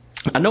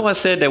 I know I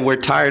said that we're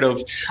tired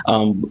of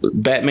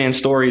Batman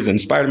stories and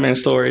Spider-Man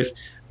stories,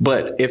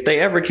 but if they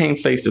ever came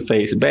face to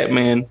face,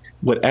 Batman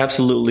would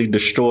absolutely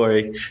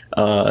destroy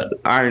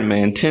Iron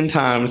Man 10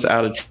 times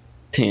out of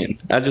 10.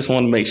 I just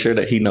want to make sure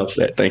that he knows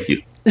that. Thank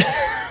you.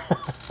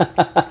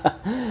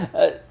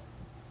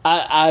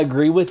 I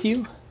agree with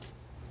you.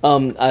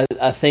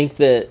 I think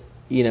that,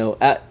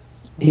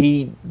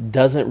 he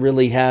doesn't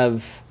really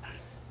have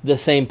the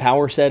same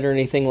power set or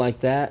anything like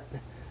that,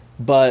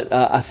 but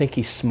I think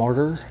he's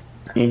smarter.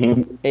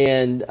 Mm-hmm.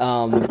 And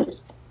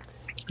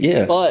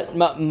yeah, but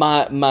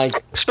my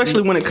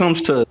especially when it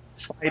comes to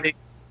fighting.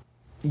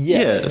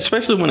 Yes. Yeah,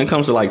 especially when it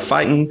comes to like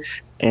fighting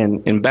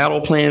and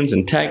battle plans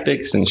and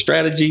tactics and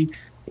strategy.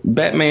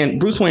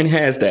 Bruce Wayne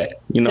has that.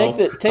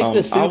 Take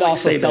the suit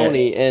off of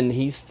Tony and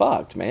he's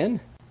fucked,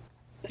 man.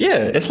 Yeah,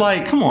 it's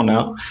like, come on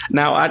now.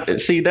 Now, I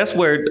see that's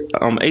where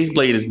Ace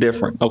Blade is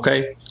different.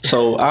 Okay,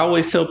 so I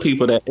always tell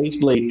people that Ace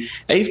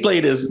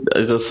Blade is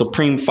a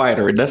supreme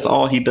fighter. That's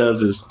all he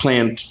does is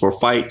plan for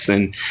fights.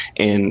 And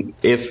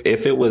if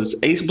it was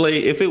Ace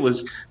Blade, if it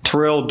was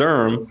Terrell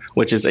Durham,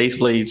 which is Ace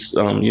Blade's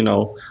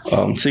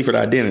secret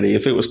identity,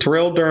 if it was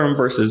Terrell Durham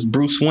versus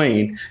Bruce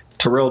Wayne,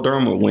 Terrell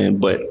Durham would win.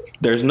 But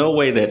there's no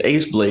way that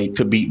Ace Blade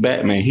could beat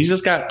Batman. He's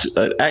just got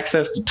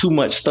access to too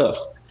much stuff.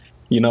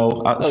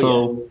 That's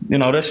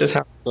just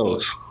how it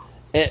goes.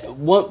 And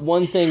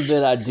one thing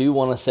that I do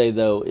want to say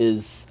though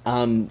is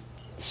I'm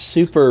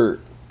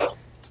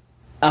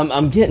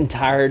getting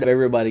tired of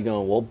everybody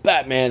going, well,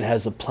 Batman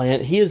has a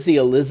plan. He is the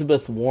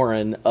Elizabeth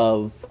Warren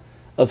of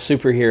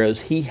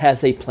superheroes. He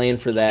has a plan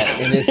for that,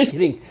 and it's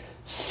getting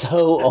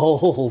so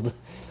old.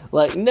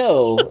 Like,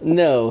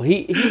 no,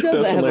 he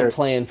doesn't have a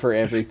plan for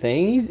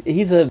everything.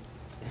 He is a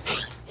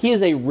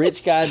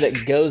rich guy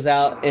that goes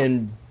out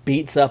and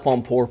beats up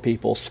on poor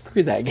people.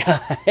 Screw that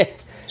guy.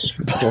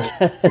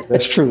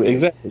 That's true,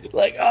 exactly.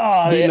 Like,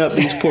 beating up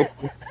these poor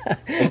people.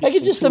 I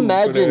can just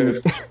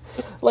imagine,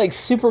 like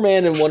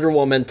Superman and Wonder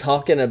Woman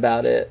talking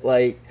about it.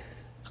 Like,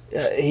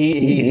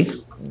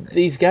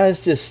 these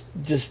guys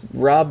just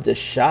robbed a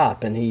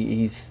shop, and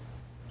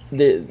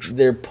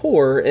they're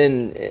poor,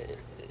 and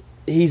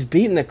he's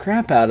beating the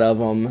crap out of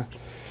them.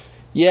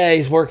 Yeah,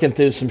 he's working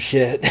through some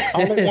shit.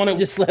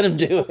 Just let him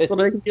do it. So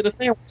they can get a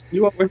sandwich.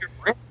 You over here.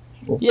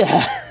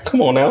 Yeah.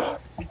 Come on now.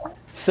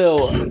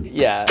 So,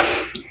 yeah.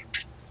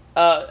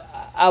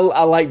 I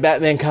like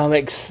Batman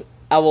comics.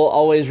 I will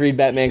always read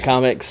Batman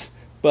comics.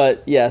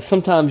 But, yeah,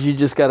 sometimes you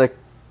just got to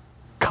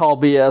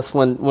call BS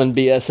when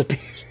BS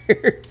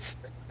appears.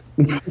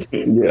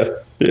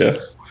 Yeah.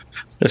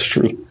 That's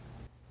true.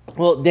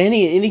 Well,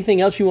 Danny,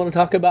 anything else you want to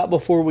talk about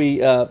before we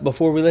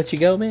let you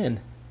go, man?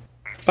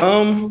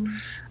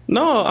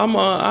 No,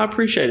 I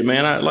appreciate it,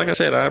 man. Like I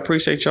said, I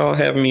appreciate y'all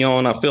having me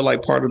on. I feel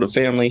like part of the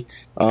family.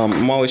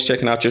 I'm always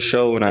checking out your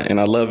show, and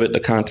I love it. The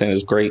content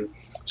is great.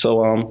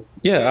 So,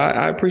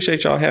 I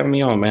appreciate y'all having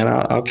me on, man.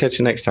 I'll catch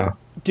you next time,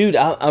 dude.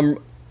 I'm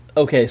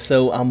okay.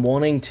 So I'm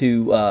wanting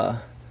to.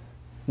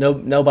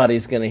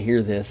 Nobody's gonna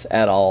hear this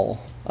at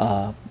all.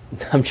 I'm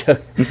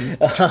joking.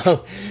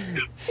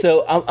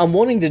 So I'm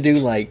wanting to do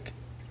like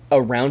a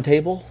round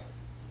table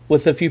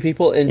with a few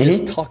people and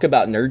just talk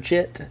about nerd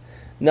shit.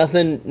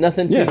 Nothing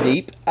too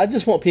deep. I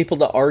just want people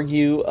to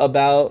argue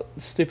about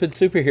stupid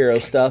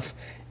superhero stuff,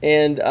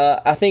 and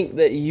I think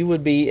that you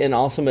would be an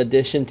awesome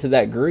addition to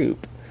that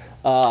group.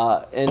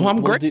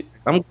 I'm great.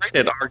 I'm great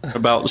at arguing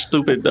about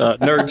stupid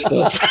nerd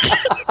stuff.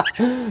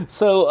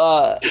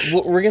 So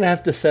we're gonna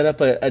have to set up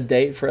a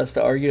date for us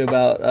to argue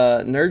about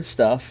nerd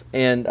stuff,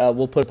 and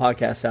we'll put a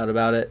podcast out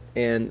about it,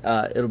 and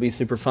it'll be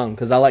super fun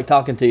because I like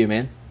talking to you,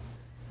 man.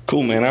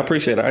 Cool, man. I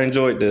appreciate it. I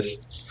enjoyed this.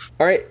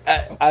 All right,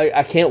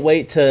 I can't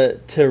wait to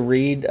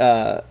read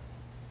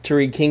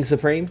King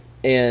Supreme,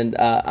 and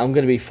I'm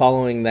going to be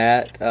following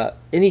that.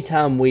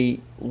 Anytime we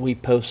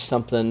post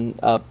something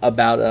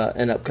about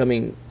an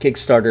upcoming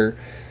Kickstarter,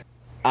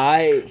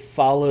 I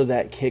follow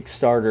that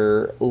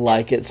Kickstarter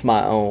like it's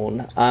my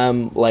own.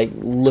 I'm like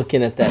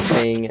looking at that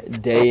thing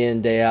day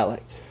in, day out.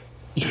 Like,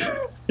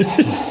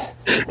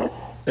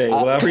 hey,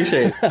 well, I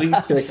appreciate it. Please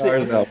check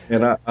ours out.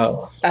 And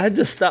I had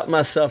to stop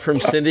myself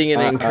from sending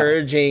an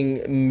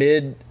encouraging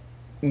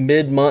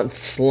mid-month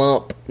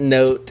slump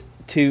note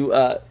to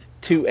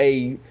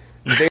a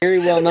very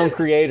well-known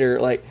creator.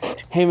 Like,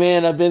 Hey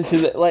man, I've been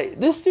through that. Like,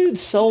 this dude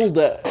sold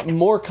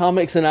more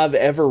comics than I've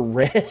ever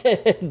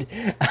read.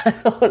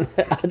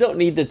 I don't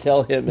need to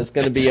tell him it's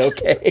going to be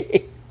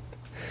okay.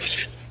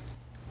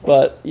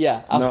 But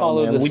yeah, I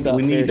follow this stuff.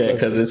 We need that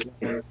because it's.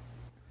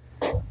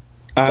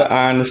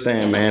 I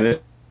understand, man.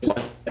 It's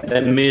like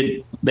that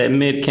mid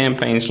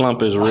campaign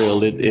slump is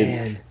real.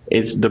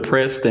 It's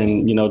depressed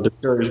and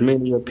discouraged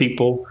many of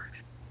people.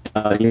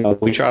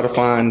 We try to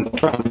find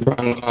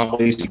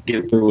ways to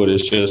get through it.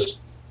 It's just.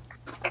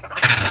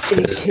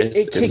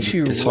 It kicks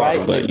you right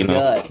in the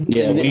gut.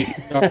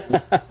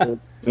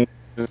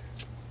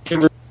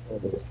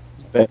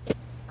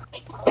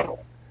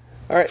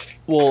 All right.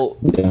 Well,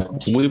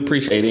 we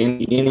appreciate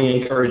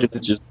any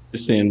encouragement. Just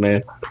send,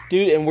 man,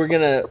 dude. And we're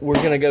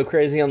gonna go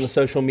crazy on the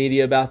social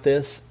media about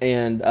this,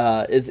 and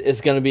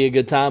it's gonna be a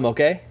good time.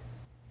 Okay.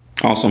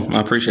 Awesome. I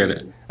appreciate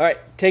it. All right.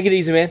 Take it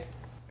easy, man.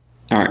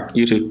 All right.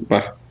 You too.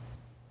 Bye.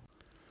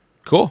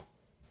 Cool.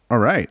 All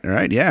right.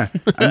 Yeah.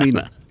 I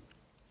mean,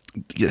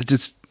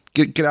 just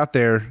get out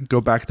there,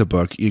 go back the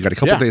book. You got a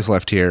couple days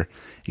left here.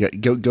 You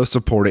got, go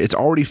support it. It's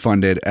already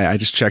funded. I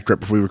just checked right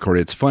before we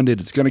recorded. It's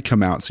funded. It's going to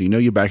come out. So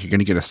you're back. You're going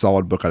to get a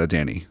solid book out of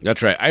Danny.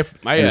 That's right. I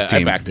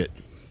backed it.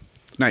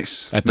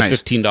 Nice. At the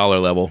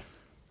 $15 level.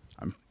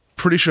 I'm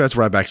pretty sure that's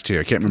where I backed too.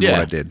 I can't remember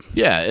what I did.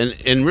 Yeah.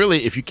 And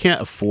really, if you can't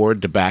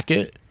afford to back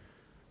it,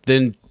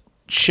 then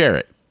share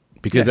it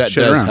because that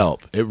does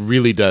help. It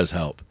really does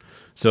help.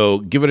 So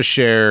give it a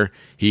share.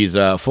 He's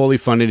fully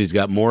funded. He's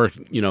got more,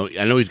 I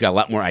know he's got a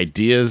lot more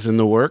ideas in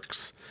the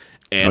works.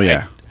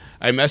 And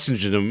I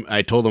messaged him.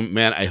 I told him,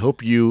 man, I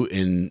hope you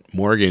and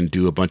Morgan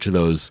do a bunch of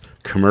those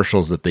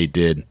commercials that they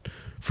did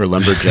for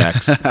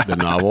Lumberjacks, the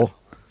novel.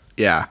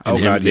 Yeah.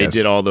 They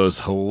did all those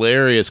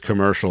hilarious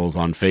commercials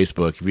on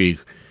Facebook.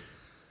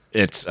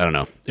 I don't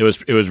know. It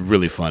was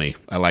really funny.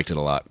 I liked it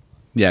a lot.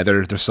 Yeah,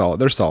 they're solid.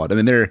 They're solid. I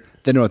mean, they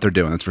know what they're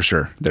doing. That's for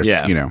sure.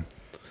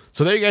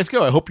 So there you guys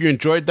go. I hope you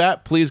enjoyed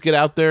that. Please get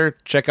out there,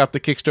 check out the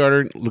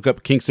Kickstarter, look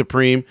up King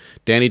Supreme,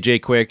 Danny J.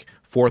 Quick,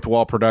 Fourth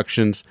Wall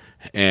Productions,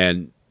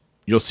 and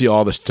you'll see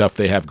all the stuff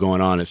they have going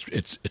on.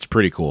 It's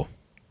pretty cool.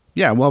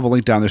 Yeah, we'll have a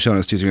link down in the show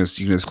notes too. So you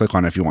can just click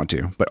on it if you want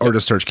to, or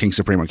just search King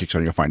Supreme on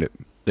Kickstarter. You'll find it.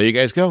 There you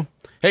guys go.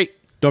 Hey,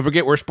 don't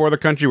forget we're Spoiler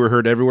Country. We're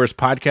heard everywhere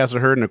podcasts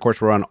are heard, and of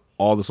course we're on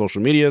all the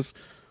social medias.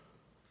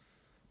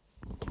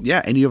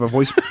 Yeah, and you have a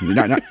voice.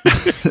 not.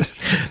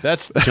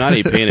 That's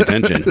Johnny paying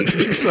attention.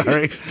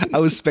 Sorry, I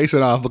was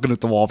spacing off looking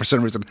at the wall for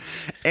some reason.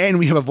 And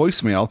we have a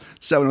voicemail,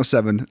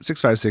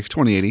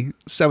 707-656-2080,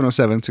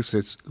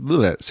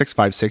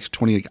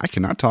 707-656-2080. I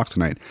cannot talk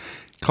tonight.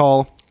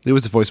 Call. Leave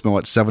us a voicemail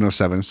at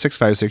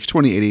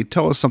 707-656-2080.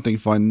 Tell us something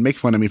fun. Make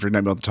fun of me for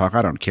not being able to talk.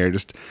 I don't care.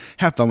 Just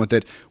have fun with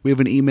it. We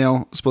have an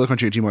email,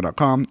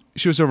 spoilercountry@gmail.com.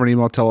 Shoot us over an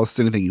email. Tell us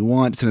anything you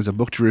want. Send us a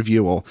book to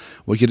review.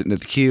 We'll get it into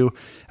the queue.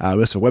 We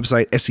also have a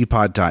website,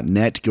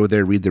 scpod.net. Go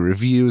there, read the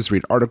reviews,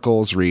 read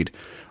articles, read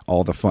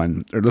all the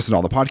fun, or listen to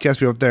all the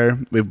podcasts we have up there.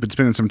 We've been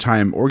spending some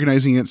time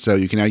organizing it, so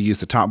you can now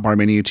use the top bar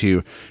menu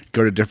to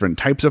go to different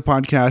types of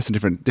podcasts and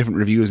different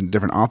reviews and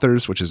different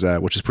authors, which is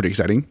pretty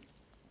exciting.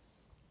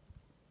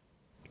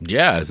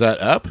 Yeah, is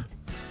that up?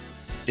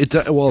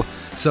 Well,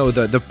 so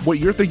the what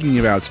you're thinking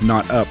about is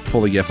not up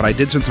fully yet, but I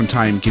did spend some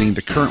time getting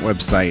the current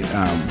website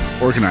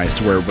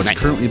organized, where what's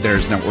currently there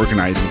is now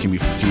organized and can be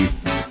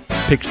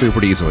picked through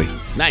pretty easily.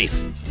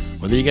 Nice.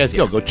 Well, there you guys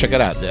go. Go check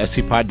it out. The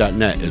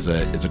scpod.net is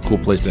a cool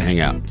place to hang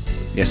out.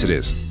 Yes, it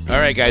is.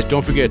 All right, guys,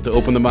 don't forget to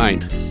open the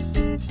mind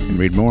and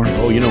read more.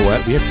 Oh, you know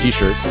what? We have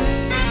T-shirts.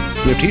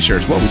 We have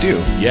T-shirts. What we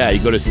do? Yeah,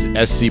 you go to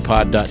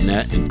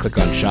scpod.net and click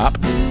on shop.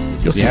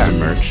 You'll see some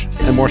merch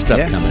and more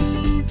stuff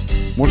coming.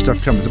 More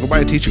stuff coming. So go buy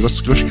a T-shirt.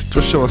 Go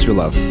show us your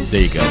love.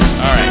 There you go. All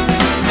right.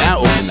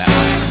 Now open that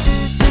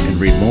mind. And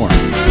read more.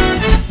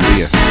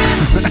 See ya.